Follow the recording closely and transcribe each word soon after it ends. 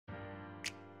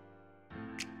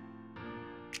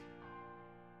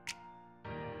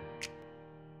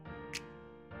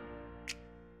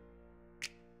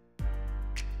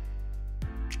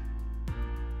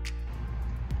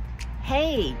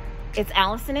Hey, it's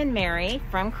Allison and Mary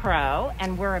from Crow,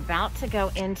 and we're about to go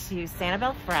into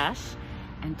Sanibel Fresh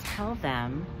and tell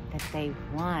them that they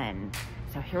won.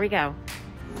 So here we go.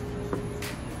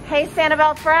 Hey,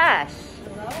 Sanibel Fresh.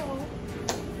 Hello.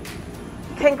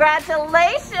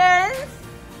 Congratulations.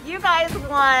 You guys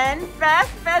won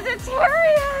Best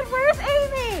Vegetarian. Where's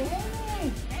Amy?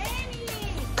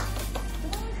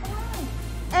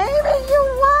 Amy, you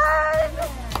won.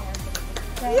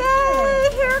 Yay!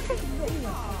 Here,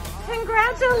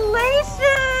 congratulations!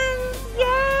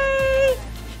 Yay!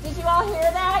 Did you all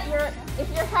hear that? If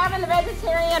you're having the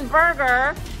vegetarian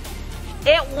burger,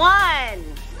 it won!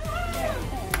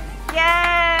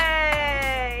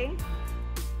 Yay!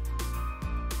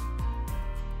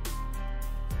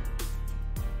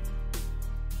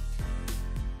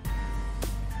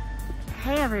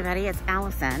 Hey everybody, it's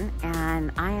Allison,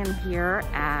 and I am here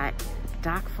at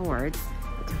Doc Ford's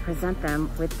to present them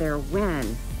with their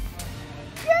win.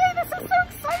 Yay, this is so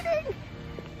exciting!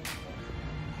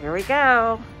 Here we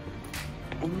go.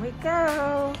 In we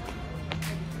go.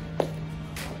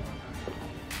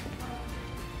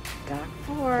 Doc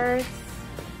Ford's.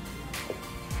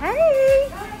 Hey!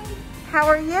 Hi. How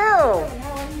are you? Good.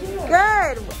 How are you?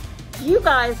 Good. You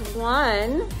guys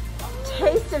won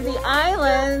Taste of the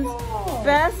Islands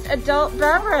Best Adult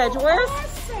Beverage.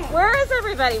 Where is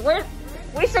everybody?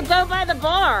 We should go by the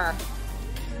bar.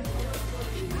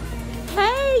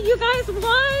 Hey, you guys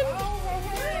won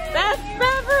Best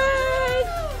Beverage.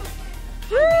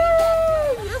 Woo!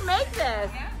 You make this.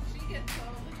 Yeah, she gets to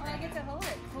hold it. Oh, I get to hold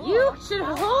it. Cool. You should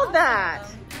hold that.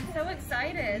 I'm so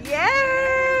excited.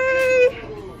 Yay!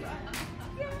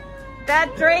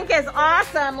 That drink is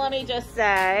awesome, let me just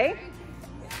say.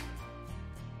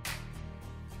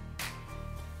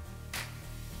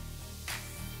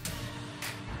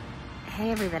 Hey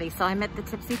everybody, so I'm at the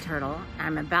Tipsy Turtle.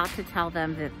 I'm about to tell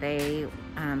them that they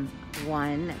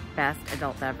won Best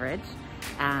Adult Beverage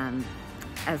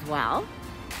as well.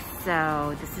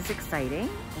 So this is exciting,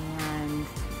 and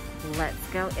let's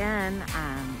go in.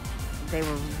 They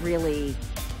were really,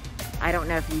 I don't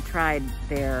know if you tried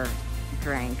their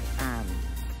drink.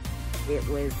 It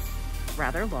was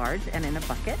rather large and in a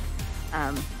bucket.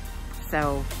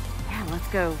 So yeah, let's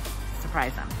go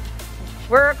surprise them.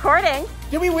 We're recording.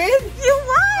 Did we win? You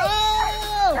won!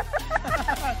 Oh!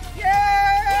 Yay!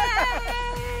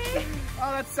 Yay!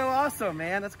 Oh, that's so awesome,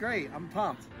 man. That's great. I'm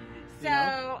pumped.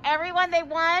 So everyone, they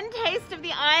won Taste of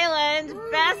the Island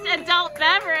Best Adult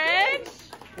Beverage.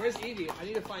 Where's Evie? I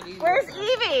need to find Evie. Where's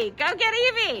Evie? Go get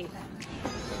Evie.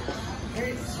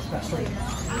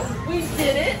 We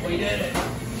did it. We did it.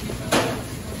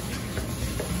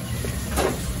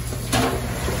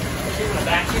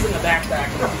 She's in the backpack.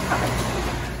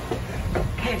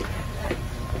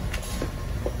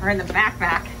 We're in the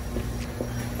backpack.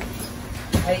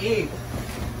 Hey, Eve.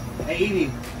 Hey,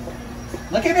 Evie.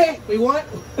 Look at me. We won.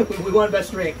 We won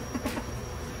best drink.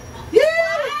 Yay!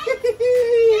 Yay!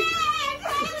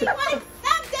 We won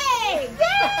something!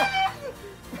 Yay!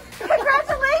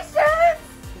 Congratulations!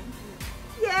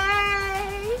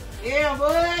 Yay! Yeah,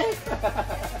 boy.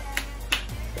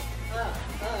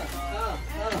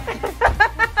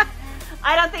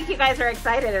 I don't think you guys are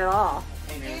excited at all.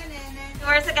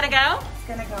 Where's it gonna go? It's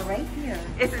gonna go right here.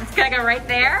 It's gonna go right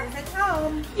there? This is its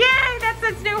home. Yay, that's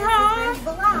its new This is where home. it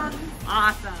belongs.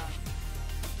 Awesome.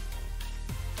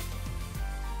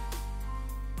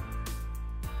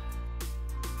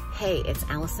 Hey, it's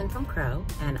Allison from Crow,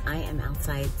 and I am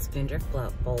outside Spoondrift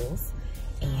Bowls,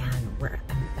 and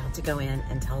I'm about to go in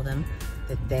and tell them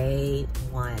that they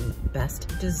won Best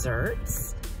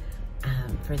Desserts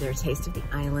for their Taste of the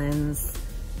Islands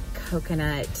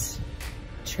Coconut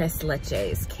Tres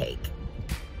Leches cake,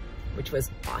 which was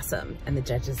awesome, and the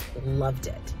judges loved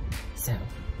it. So,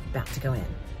 about to go in.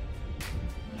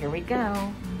 Here we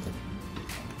go.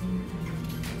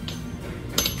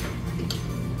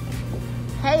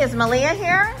 Hey, is Malia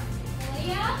here?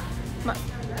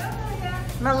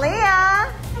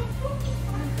 Malia?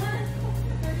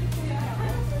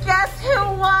 Guess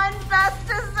who won Best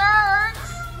Dessert?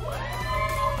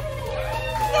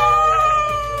 Yay!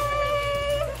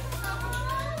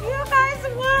 You guys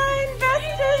won Best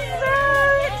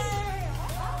Dessert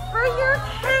for your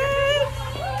cake.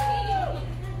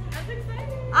 That's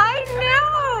exciting. I know!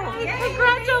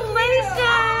 Congratulations!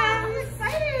 I'm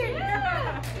excited.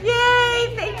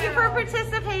 Yay! Thank you for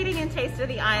participating in Taste of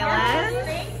the Island.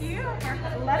 Thank you for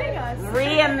letting us.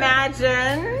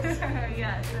 Reimagined.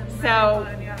 Yes. So,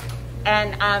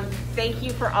 and thank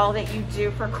you for all that you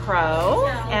do for Crow.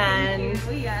 And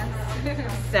yes.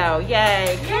 so,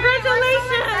 yay!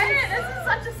 Congratulations! This is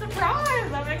such a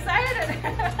surprise. I'm excited.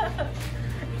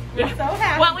 We're so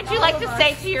happy. What would you all like of to us.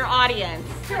 say to your audience?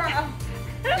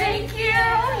 Thank you.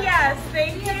 Yes,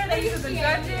 thank you. Thanks to the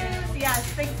judges. Yes,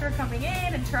 thanks for coming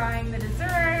in and trying the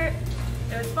dessert.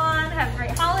 It was fun. Have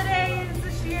great holidays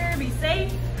this year. Be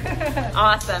safe.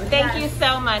 Awesome. Thank Yes. you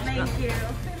so much. Thank you.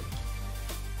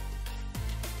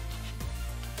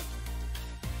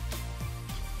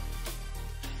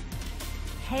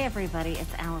 Hey everybody,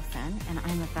 it's Allison, and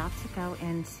I'm about to go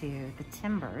into the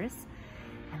Timbers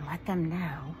and let them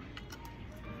know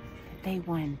that they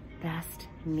won Best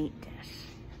Meat Dish.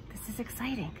 This is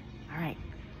exciting. All right,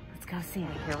 let's go see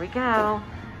it. Here we go.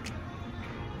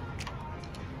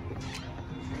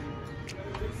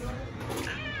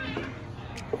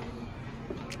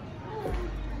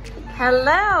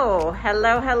 Hello,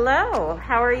 hello, hello.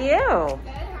 How are you? Good,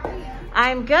 how are you?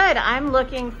 I'm good. I'm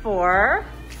looking for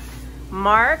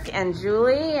Mark and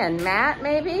Julie and Matt,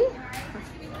 maybe?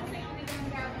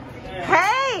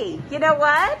 Hey, you know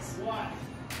what? What?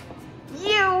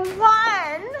 You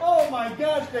won! Oh my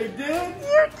gosh, they did?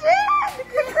 You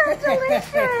did!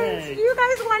 Congratulations! You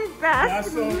guys won That's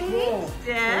Best so Meat cool. For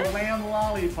Dish. lamb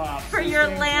lollipops. For These your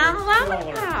things lamb were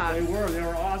lollipops. stellar. They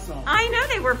were awesome. I know,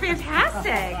 they were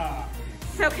fantastic.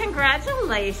 So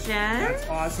congratulations. That's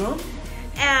awesome.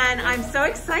 And I'm so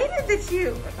excited that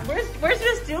you, where's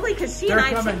Miss Julie? Because she They're and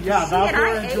I, coming, she yeah, and Valkyrie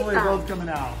I and ate Julie them. are both coming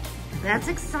out. That's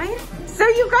exciting. So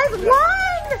you guys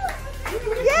won!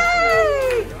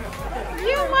 Yay!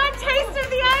 You won Taste of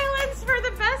the Islands for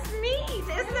the best meat.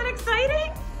 Isn't that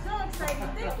exciting? So excited.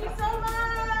 Thank you so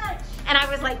much. And I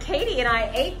was like, Katie and I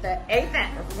ate that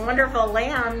wonderful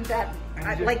lamb that,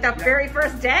 like the very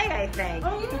first day, I think.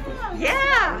 Oh,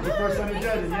 Yeah. The first time you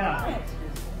did it, yeah.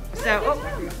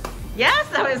 So, yes,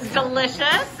 that was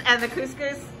delicious. And the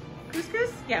couscous?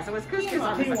 Yes, it was couscous.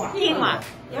 Quinoa.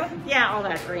 Yep. Yeah, all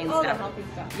that green All the stuff. healthy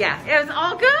stuff. Yeah, it was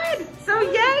all good. So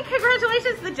yay,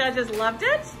 congratulations. The judges loved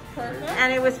it. Perfect.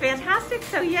 And it was fantastic.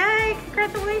 So yay,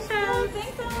 congratulations.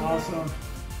 Thanks, Awesome.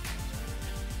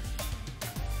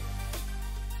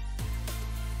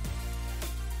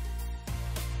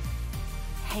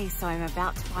 Hey, so I'm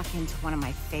about to walk into one of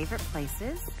my favorite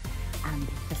places,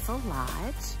 Thistle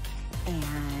Lodge,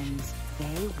 and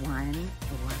they won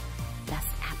for Best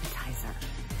Appetizer.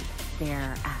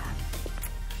 Their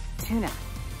tuna.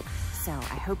 So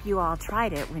I hope you all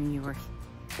tried it when you were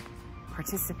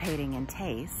participating in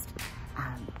Taste.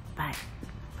 But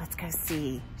let's go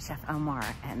see Chef Omar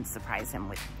and surprise him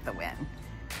with the win.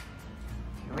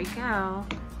 Here we go.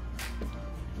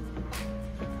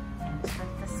 Enter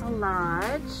Thistle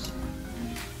Lodge.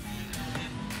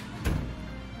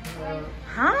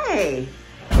 Hi.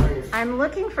 I'm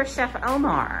looking for Chef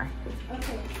Omar.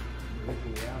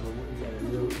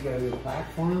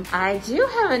 I do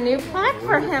have a new plaque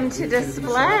for him to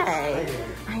display.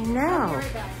 I know.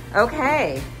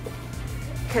 Okay.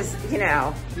 Because, you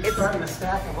know, He's starting to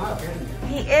stack them up, isn't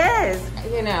he? he is.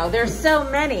 You know, there's so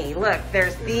many. Look,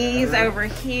 there's these over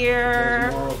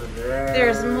here.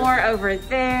 There's more over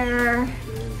there.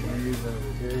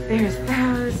 There's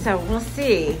those. So we'll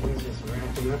see. He's just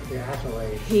ramping up the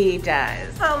accolades. He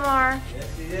does. Omar.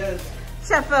 Yes, he is.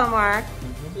 Chef Omar.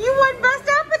 You won Best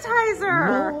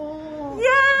Appetizer.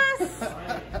 Yes.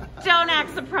 Don't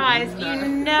act surprised. You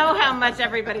know how much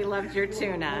everybody loved your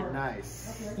tuna. Nice.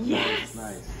 Yes.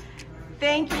 Nice.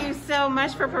 Thank you so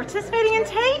much for participating in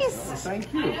Taste.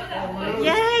 Thank you.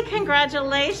 Yay,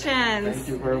 congratulations. Thank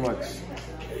you very much.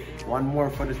 One more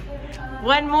for the...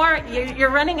 One more, you're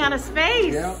running out of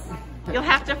space. Yep. You'll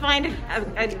have to find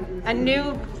a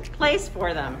new place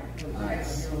for them.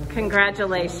 Nice.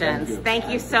 Congratulations. Thank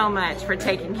you so much for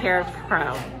taking care of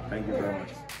Crow. Thank you very much.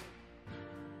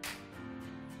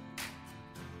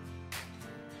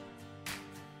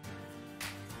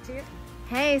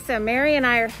 Hey, so Mary and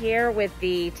I are here with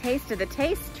the Taste of the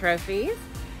Taste trophies,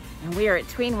 and we are at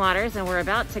Tween Waters, and we're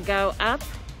about to go up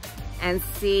and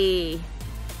see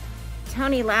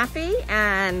Tony Laffey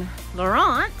and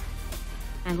Laurent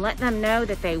and let them know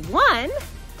that they won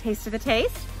Taste of the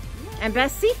Taste and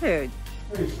Best Seafood.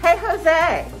 Hey,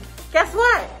 Jose, guess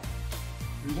what?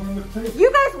 You won the taste.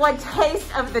 You guys won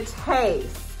Taste of the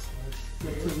Taste.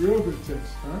 That's a real good taste,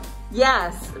 huh?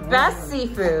 Yes, Best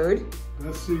Seafood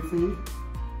Best seafood.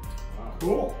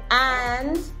 Cool.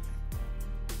 and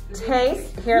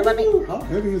Taste. Here, let me, How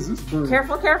heavy is this bird?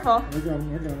 careful, careful. I got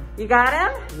him, I got him. You got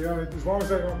him? Yeah, as long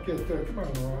as I don't get, come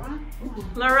on, Laura.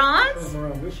 Laurent, Come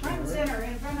around this way,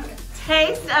 right?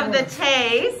 Taste of the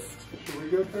Taste. Should we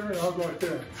get there? And I'll go like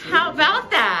that. How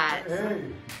about that? Hey,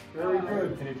 very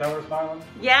good. Can you tell we're smiling?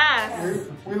 Yes.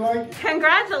 We like it.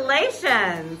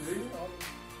 Congratulations.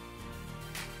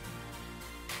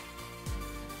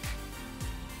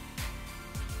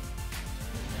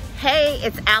 Hey,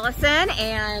 it's Allison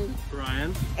and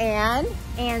Brian. and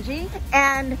Angie.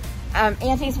 And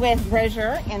Angie's with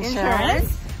Rozier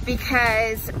Insurance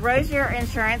because Rozier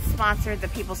Insurance sponsored the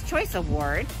People's Choice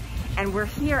Award. And we're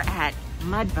here at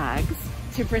Mudbugs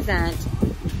to present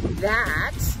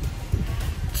that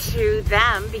to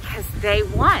them because they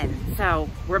won. So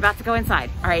we're about to go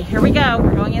inside. All right, here we go.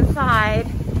 We're going inside.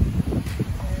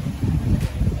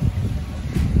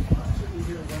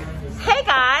 Hey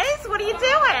guys, what are you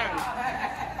doing?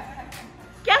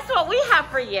 Guess what we have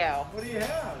for you? What do you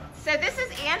have? So this is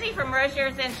Andy from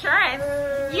Rozier's Insurance.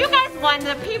 You guys won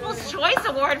the People's Choice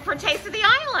Award for Taste of the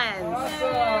Islands.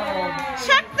 Awesome.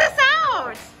 Check this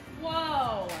out.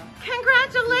 Whoa.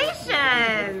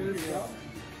 Congratulations.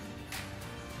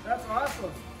 That's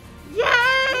awesome.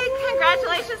 Yay,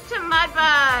 congratulations to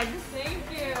Mudbugs. Thank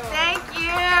you. Thank you.